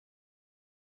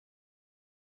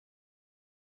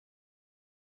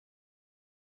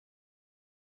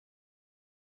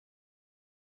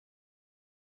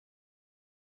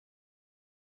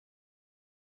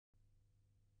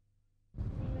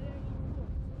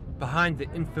Behind the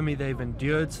infamy they've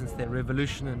endured since their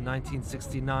revolution in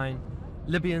 1969,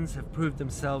 Libyans have proved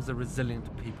themselves a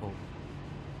resilient people.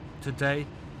 Today,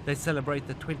 they celebrate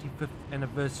the 25th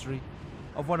anniversary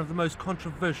of one of the most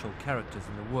controversial characters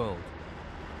in the world.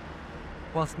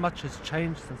 Whilst much has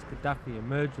changed since Qadhafi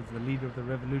emerged as the leader of the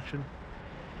revolution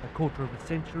a quarter of a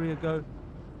century ago,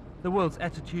 the world's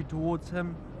attitude towards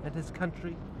him and his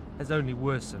country has only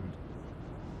worsened.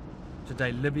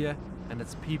 Today, Libya and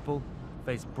its people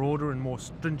face broader and more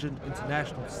stringent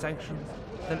international sanctions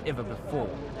than ever before.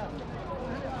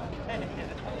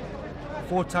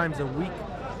 4 times a week,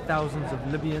 thousands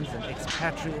of Libyans and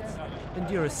expatriates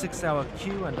endure a 6-hour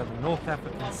queue under the North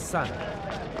African sun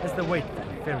as they wait for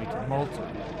the ferry to Malta.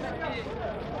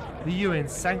 The UN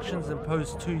sanctions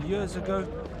imposed 2 years ago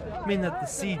mean that the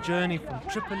sea journey from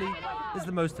Tripoli is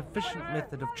the most efficient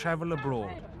method of travel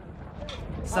abroad.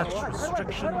 Such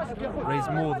restrictions raise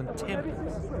more than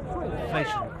tempers.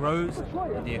 Inflation grows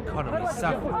and the economy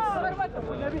suffers.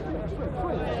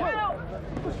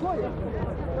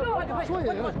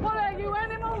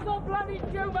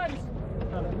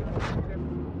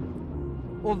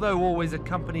 Although always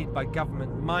accompanied by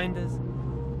government minders,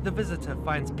 the visitor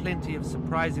finds plenty of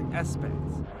surprising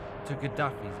aspects to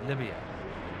Qadhafi's Libya.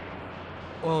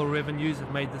 Oil revenues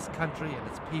have made this country and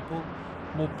its people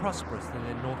more prosperous than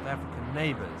their North African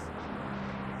neighbors.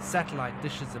 Satellite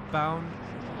dishes abound.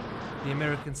 The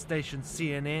American station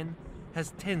CNN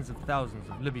has tens of thousands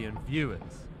of Libyan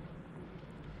viewers.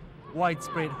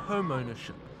 Widespread home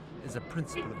ownership is a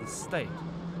principle of the state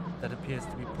that appears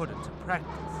to be put into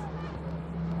practice.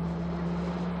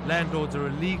 Landlords are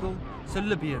illegal, so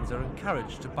Libyans are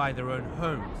encouraged to buy their own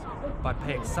homes by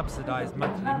paying subsidized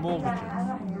monthly mortgages.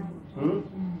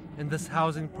 In this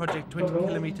housing project 20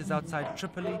 kilometers outside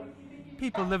Tripoli,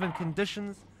 people live in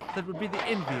conditions that would be the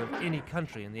envy of any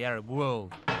country in the Arab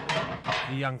world.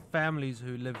 The young families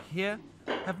who live here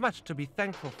have much to be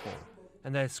thankful for,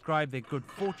 and they ascribe their good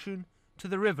fortune to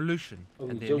the revolution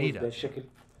and their leader.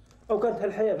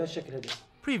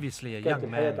 Previously, a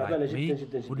young man like me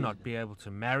would not be able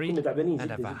to marry and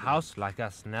have a house like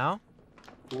us now.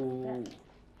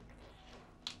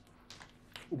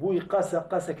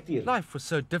 Life was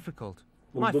so difficult.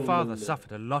 My father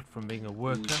suffered a lot from being a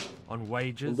worker on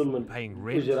wages and paying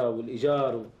rent.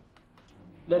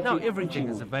 Now everything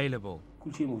is available.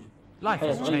 Life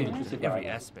has changed in every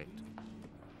aspect.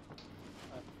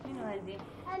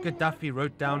 Qadhafi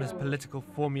wrote down his political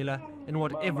formula in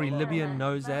what every Libyan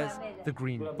knows as the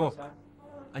Green Book.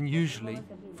 Unusually,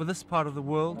 for this part of the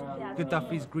world,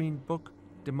 Qadhafi's Green Book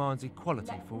demands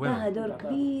equality for women.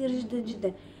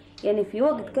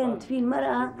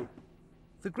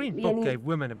 The Green Book gave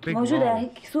women a big role.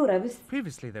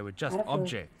 Previously they were just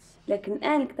objects. The Green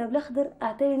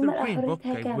Book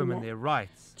gave women their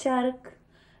rights.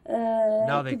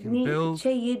 Now they can build,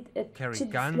 carry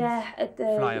guns,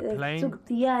 fly a plane,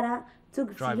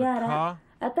 drive a car,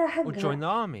 or join the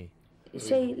army. In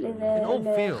all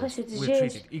fields, we're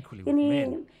treated equally with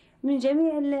men.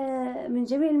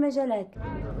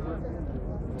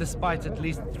 Despite at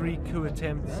least 3 coup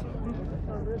attempts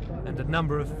and a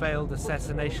number of failed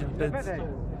assassination bids,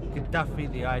 Qadhafi,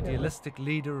 the idealistic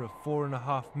leader of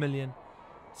 4.5 million,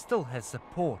 still has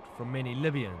support from many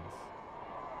Libyans.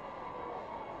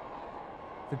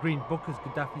 The Green Book is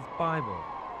Qadhafi's Bible.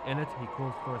 In it, he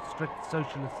calls for a strict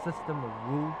socialist system of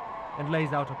rule and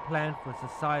lays out a plan for a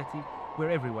society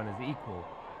where everyone is equal.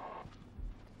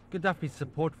 Qadhafi's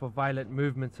support for violent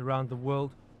movements around the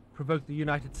world provoked the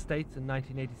United States in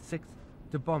 1986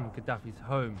 to bomb Qadhafi's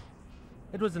home.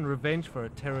 It was in revenge for a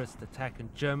terrorist attack in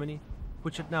Germany,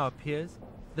 which it now appears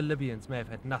the Libyans may have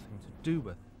had nothing to do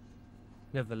with.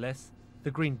 Nevertheless,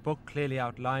 the Green Book clearly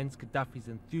outlines Qadhafi's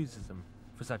enthusiasm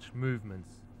for such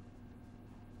movements.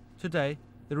 Today,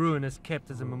 the ruin is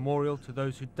kept as a memorial to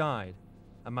those who died.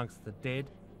 Amongst the dead,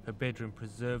 her bedroom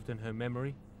preserved in her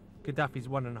memory, Qadhafi's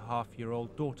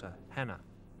 1.5-year-old daughter, Hannah.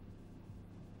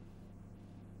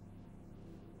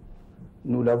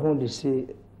 Nous l'avons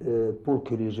laissé pour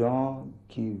que les gens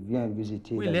qui viennent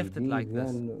visiter la Libye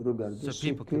viennent regarder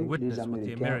ce que les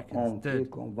Américains ont fait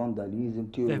comme vandalisme,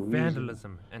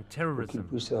 terrorisme, pour qu'ils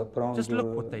puissent apprendre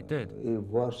et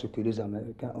voir ce que les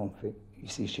Américains ont fait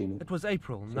ici chez nous.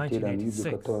 C'était la nuit du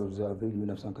 14 avril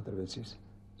 1986.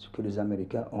 Ce que les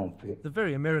Américains ont fait. Et eux,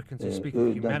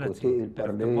 d'un côté, ils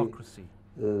parlaient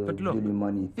de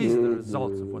l'humanité,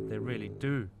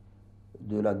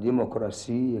 de la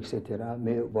démocratie, etc.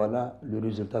 Mais voilà le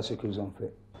résultat, ce qu'ils ont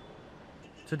fait.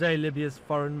 Today, Libya's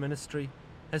foreign ministry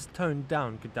has toned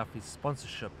down Qadhafi's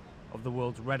sponsorship of the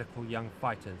world's radical young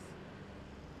fighters.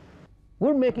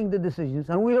 We're making the decisions,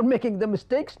 and we are making the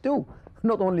mistakes too,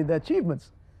 not only the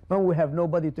achievements. And we have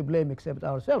nobody to blame except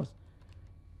ourselves.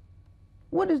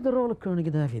 What is the role of Colonel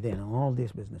Qadhafi then in all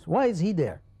this business? Why is he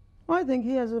there? I think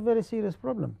he has a very serious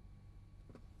problem.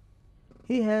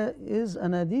 He is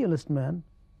an idealist man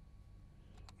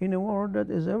in a world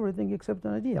that is everything except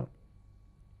an ideal.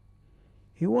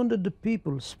 He wanted the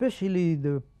people, especially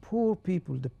the poor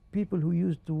people, the people who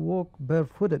used to walk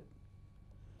barefooted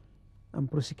and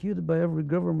persecuted by every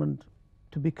government,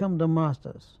 to become the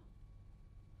masters.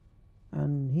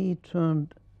 And he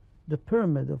turned the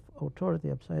pyramid of authority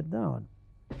upside down.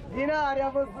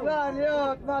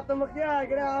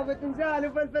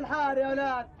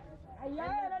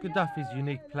 Qadhafi's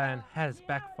unique plan has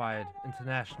backfired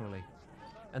internationally,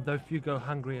 and though few go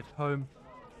hungry at home,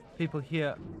 people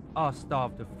here are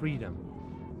starved of freedom.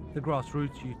 The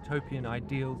grassroots utopian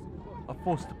ideals are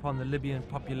forced upon the Libyan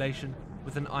population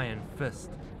with an iron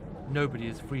fist. Nobody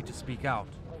is free to speak out.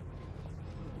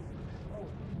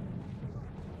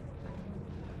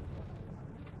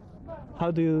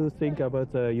 How do you think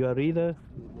about your leader,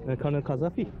 Colonel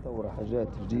Qadhafi?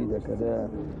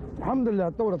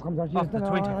 After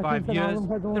 25 years,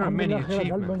 there are many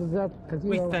achievements.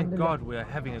 We thank God we are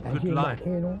having a good life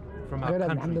from our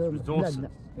country's resources.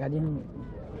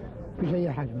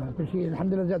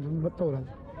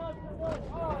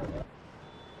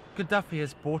 Qadhafi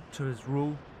has brought to his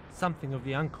rule something of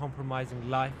the uncompromising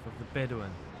life of the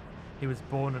Bedouin. He was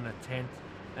born in a tent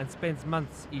and spends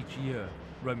months each year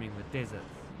roaming the deserts.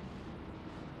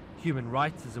 Human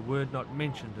rights is a word not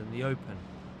mentioned in the open.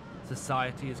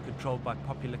 Society is controlled by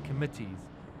popular committees,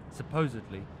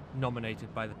 supposedly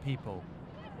nominated by the people.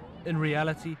 In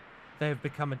reality, they have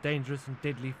become a dangerous and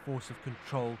deadly force of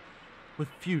control with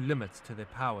few limits to their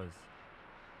powers.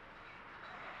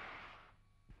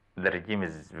 The regime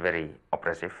is very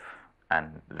oppressive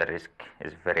and the risk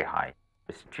is very high.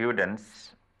 The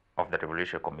students of the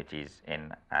revolutionary committees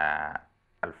in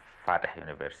Al-Fatih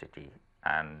University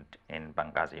and in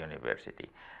Benghazi University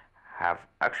have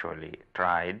actually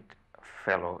tried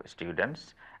fellow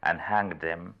students and hanged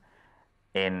them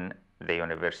in the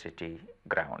university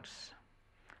grounds.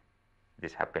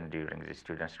 This happened during the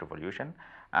students' revolution,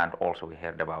 and also we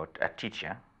heard about a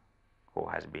teacher who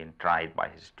has been tried by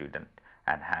his student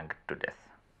and hanged to death.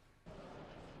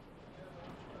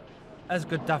 As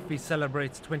Qadhafi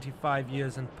celebrates 25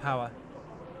 years in power,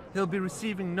 he'll be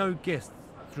receiving no guests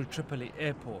through Tripoli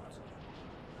airport.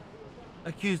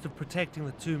 Accused of protecting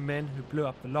the two men who blew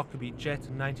up the Lockerbie jet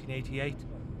in 1988,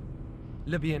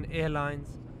 Libyan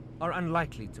airlines are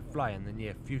unlikely to fly in the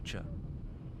near future.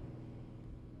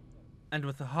 And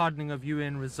with the hardening of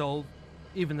UN resolve,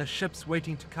 even the ships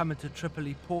waiting to come into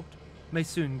Tripoli port may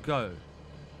soon go,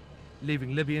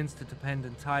 leaving Libyans to depend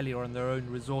entirely on their own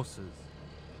resources.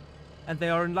 And they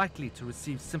are unlikely to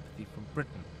receive sympathy from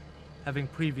Britain, having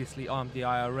previously armed the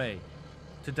IRA.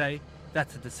 Today,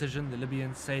 that's a decision the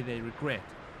Libyans say they regret,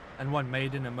 and one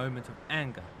made in a moment of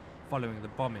anger following the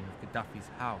bombing of Qadhafi's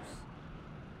house.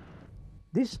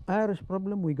 This Irish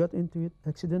problem, we got into it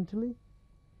accidentally.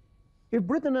 If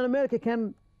Britain and America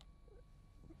can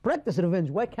practice revenge,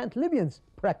 why can't Libyans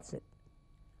practice it?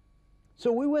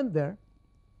 So we went there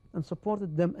and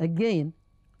supported them again,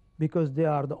 because they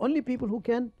are the only people who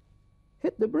can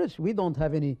hit the bridge. We don't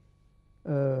have any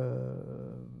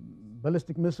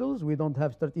ballistic missiles, we don't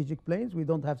have strategic planes, we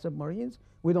don't have submarines,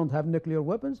 we don't have nuclear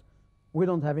weapons, we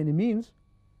don't have any means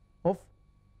of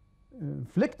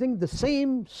inflicting the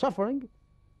same suffering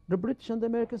the British and the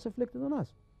Americans inflicted on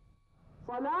us.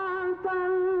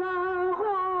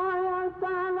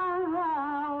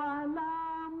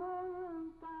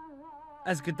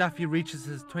 As Qadhafi reaches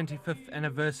his 25th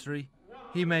anniversary,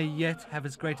 he may yet have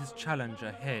his greatest challenge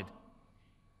ahead.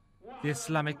 The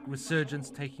Islamic resurgence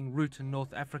taking root in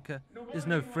North Africa is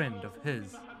no friend of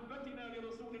his.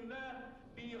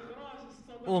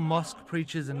 All mosque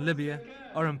preachers in Libya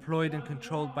are employed and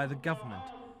controlled by the government,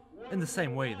 in the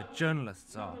same way that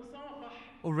journalists are.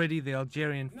 Already the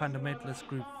Algerian fundamentalist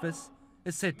group FIS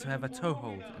is said to have a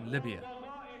toehold in Libya.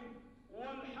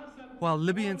 While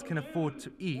Libyans can afford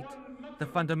to eat, the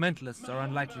fundamentalists are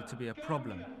unlikely to be a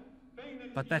problem.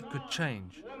 But that could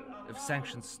change if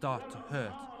sanctions start to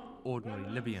hurt ordinary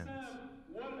Libyans.